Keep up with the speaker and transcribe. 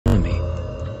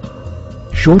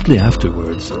Shortly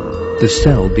afterwards, the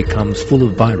cell becomes full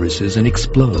of viruses and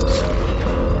explodes.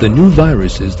 The new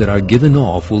viruses that are given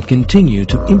off will continue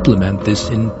to implement this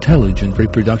intelligent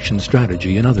reproduction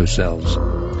strategy in other cells.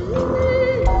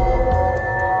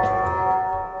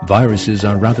 Viruses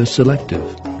are rather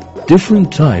selective.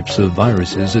 Different types of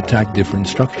viruses attack different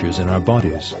structures in our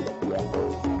bodies.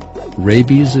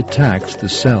 Rabies attacks the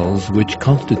cells which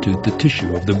constitute the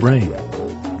tissue of the brain.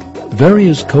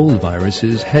 Various cold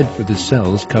viruses head for the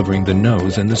cells covering the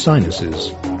nose and the sinuses.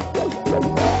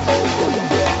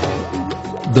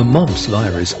 The mumps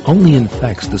virus only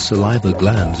infects the saliva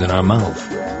glands in our mouth.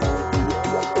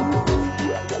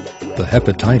 The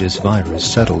hepatitis virus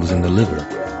settles in the liver.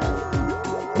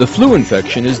 The flu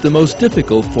infection is the most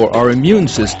difficult for our immune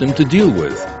system to deal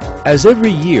with, as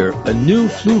every year a new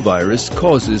flu virus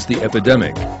causes the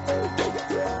epidemic.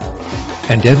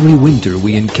 And every winter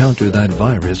we encounter that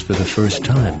virus for the first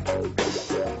time.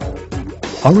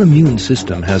 Our immune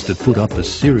system has to put up a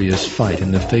serious fight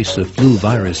in the face of flu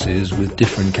viruses with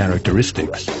different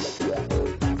characteristics.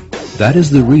 That is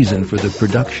the reason for the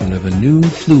production of a new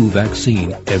flu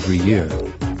vaccine every year.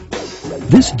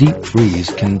 This deep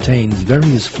freeze contains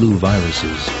various flu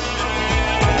viruses.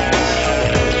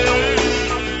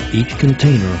 Each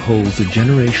container holds a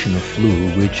generation of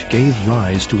flu which gave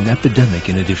rise to an epidemic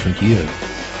in a different year.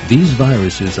 These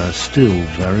viruses are still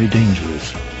very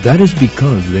dangerous. That is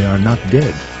because they are not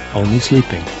dead, only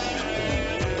sleeping.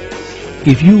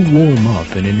 If you warm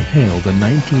up and inhale the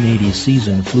 1980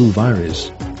 season flu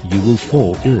virus, you will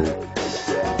fall ill.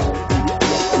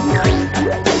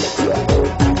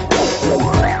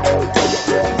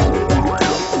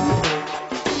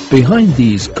 Behind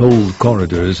these cold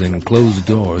corridors and closed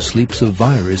doors sleeps a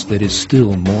virus that is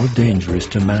still more dangerous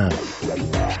to man.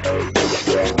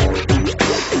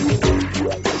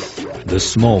 The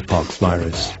smallpox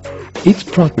virus. Its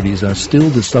properties are still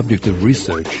the subject of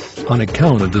research on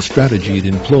account of the strategy it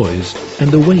employs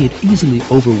and the way it easily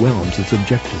overwhelms its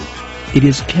objective. It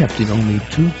is kept in only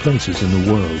 2 places in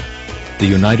the world, the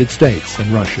United States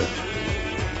and Russia.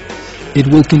 It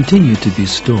will continue to be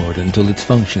stored until its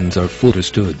functions are fully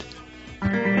understood.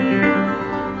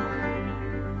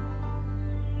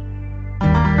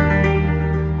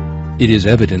 It is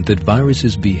evident that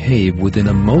viruses behave within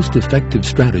a most effective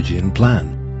strategy and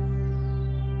plan.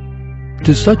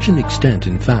 To such an extent,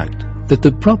 in fact, that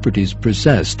the properties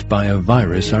possessed by a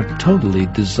virus are totally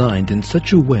designed in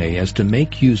such a way as to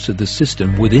make use of the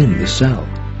system within the cell.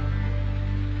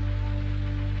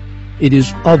 It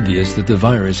is obvious that the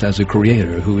virus has a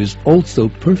creator who is also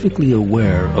perfectly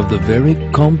aware of the very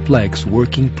complex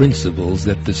working principles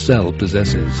that the cell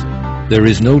possesses. There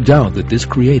is no doubt that this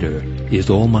creator is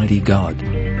Almighty God,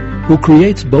 who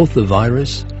creates both the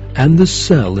virus and the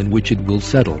cell in which it will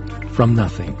settle from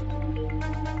nothing.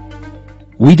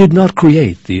 We did not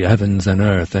create the heavens and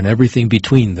earth and everything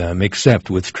between them except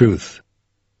with truth.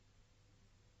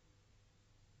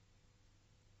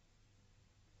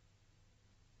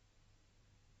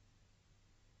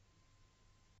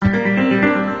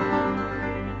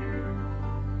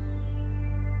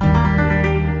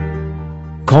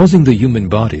 Causing the human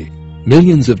body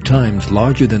millions of times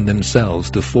larger than themselves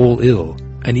to fall ill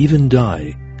and even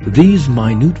die, these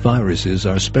minute viruses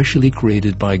are specially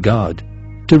created by God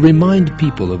to remind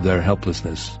people of their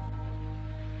helplessness.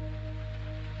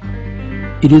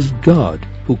 It is God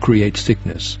who creates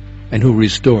sickness and who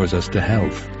restores us to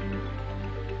health.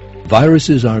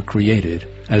 Viruses are created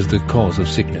as the cause of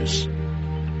sickness.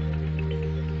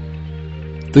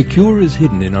 The cure is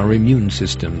hidden in our immune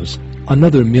systems,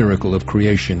 another miracle of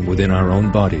creation within our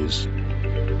own bodies.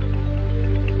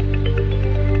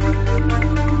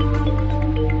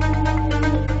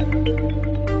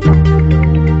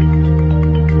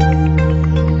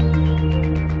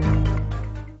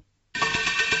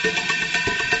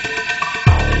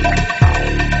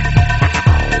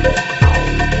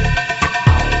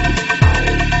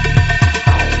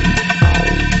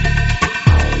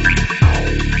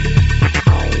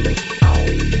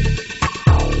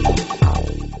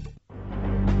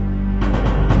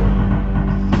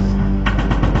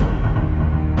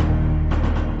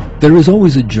 There is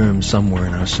always a germ somewhere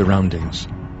in our surroundings.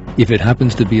 If it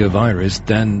happens to be a virus,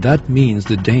 then that means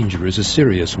the danger is a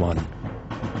serious one.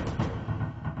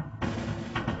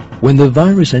 When the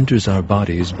virus enters our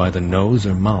bodies by the nose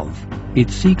or mouth,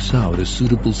 it seeks out a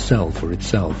suitable cell for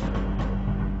itself.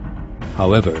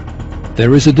 However,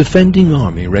 there is a defending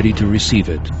army ready to receive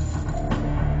it.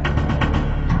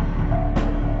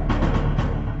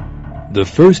 The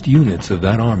first units of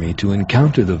that army to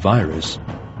encounter the virus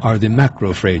are the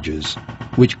macrophages,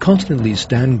 which constantly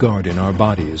stand guard in our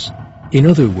bodies In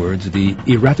other words, the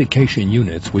eradication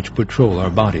units which patrol our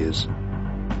bodies.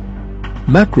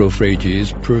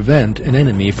 Macrophages prevent an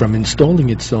enemy from installing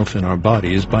itself in our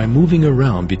bodies by moving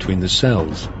around between the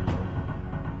cells.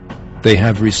 They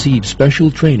have received special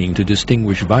training to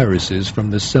distinguish viruses from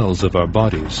the cells of our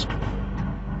bodies.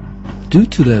 Due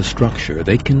to their structure,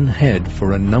 they can head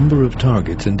for a number of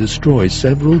targets and destroy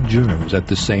several germs at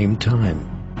the same time.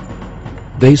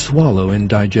 They swallow and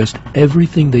digest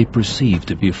everything they perceive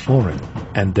to be foreign,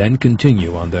 and then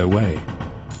continue on their way.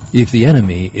 If the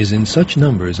enemy is in such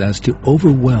numbers as to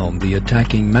overwhelm the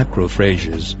attacking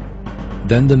macrophages,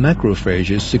 then the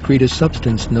macrophages secrete a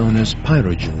substance known as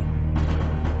pyrogen.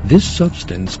 This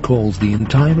substance calls the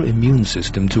entire immune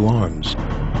system to arms.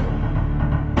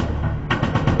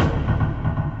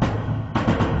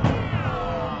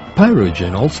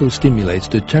 Pyrogen also stimulates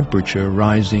the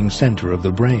temperature-rising center of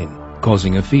the brain,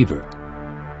 causing a fever.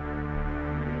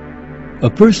 A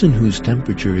person whose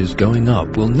temperature is going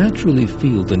up will naturally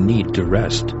feel the need to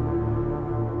rest.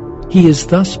 He is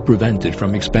thus prevented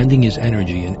from expending his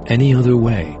energy in any other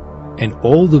way, and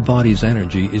all the body's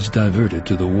energy is diverted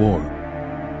to the war.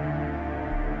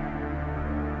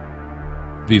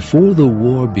 Before the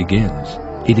war begins,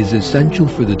 it is essential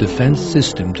for the defense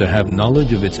system to have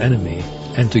knowledge of its enemy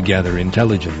and to gather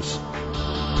intelligence.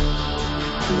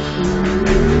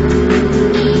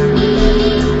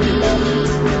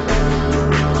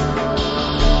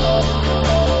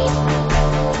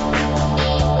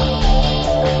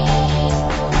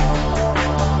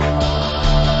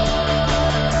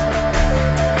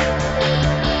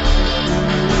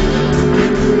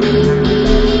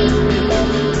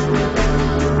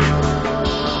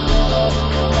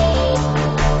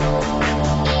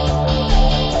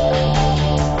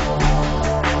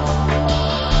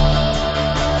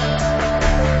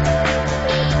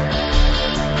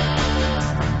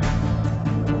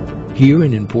 Here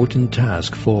an important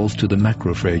task falls to the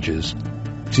macrophages,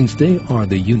 since they are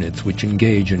the units which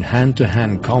engage in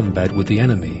hand-to-hand combat with the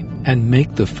enemy and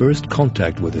make the first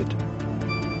contact with it.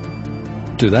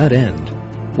 To that end,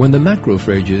 when the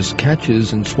macrophages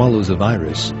catches and swallows a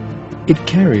virus, it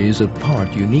carries a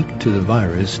part unique to the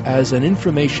virus as an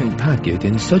information packet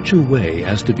in such a way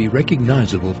as to be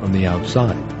recognizable from the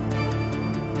outside.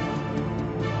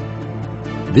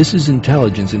 This is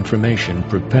intelligence information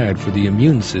prepared for the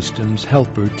immune system's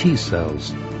helper T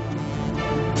cells.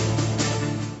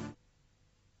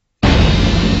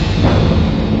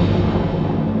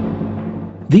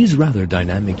 These rather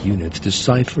dynamic units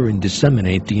decipher and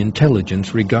disseminate the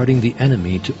intelligence regarding the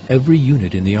enemy to every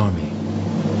unit in the army.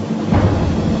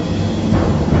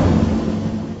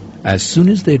 As soon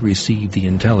as they receive the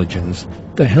intelligence,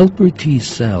 the helper T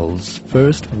cells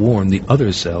first warn the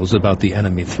other cells about the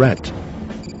enemy threat.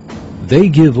 They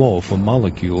give off a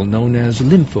molecule known as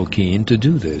lymphokine to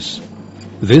do this.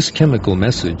 This chemical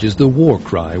message is the war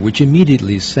cry which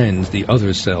immediately sends the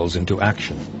other cells into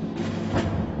action.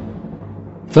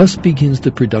 Thus begins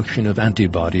the production of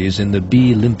antibodies in the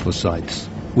B lymphocytes,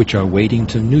 which are waiting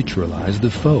to neutralize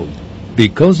the foe.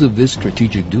 Because of this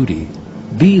strategic duty,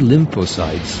 B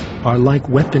lymphocytes are like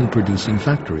weapon-producing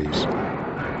factories.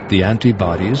 The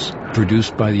antibodies,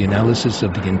 produced by the analysis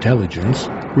of the intelligence,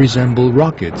 resemble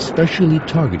rockets specially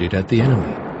targeted at the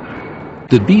enemy.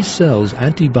 The B cells'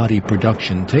 antibody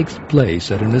production takes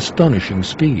place at an astonishing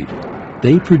speed.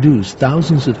 They produce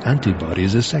thousands of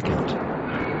antibodies a second.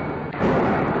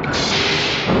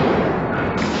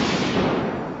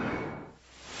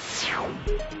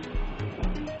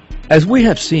 As we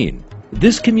have seen,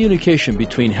 this communication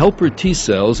between helper T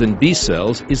cells and B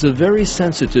cells is a very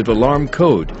sensitive alarm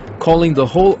code, calling the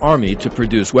whole army to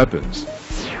produce weapons.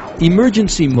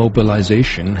 Emergency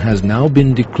mobilization has now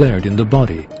been declared in the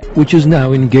body, which is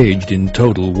now engaged in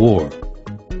total war.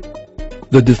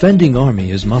 The defending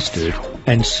army is mustered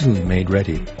and soon made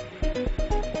ready.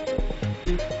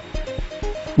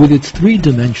 With its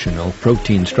three-dimensional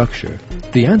protein structure,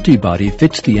 the antibody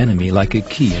fits the enemy like a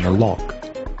key in a lock.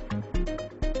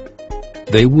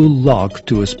 They will lock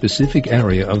to a specific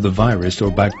area of the virus or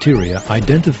bacteria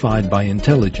identified by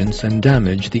intelligence and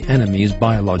damage the enemy's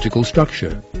biological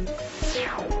structure.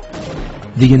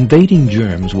 The invading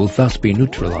germs will thus be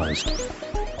neutralized.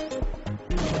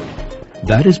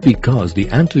 That is because the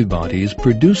antibodies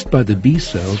produced by the B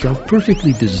cells are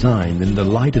perfectly designed in the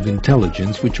light of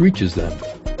intelligence which reaches them.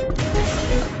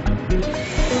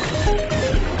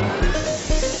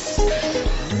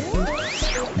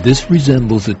 This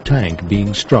resembles a tank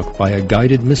being struck by a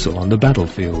guided missile on the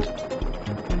battlefield.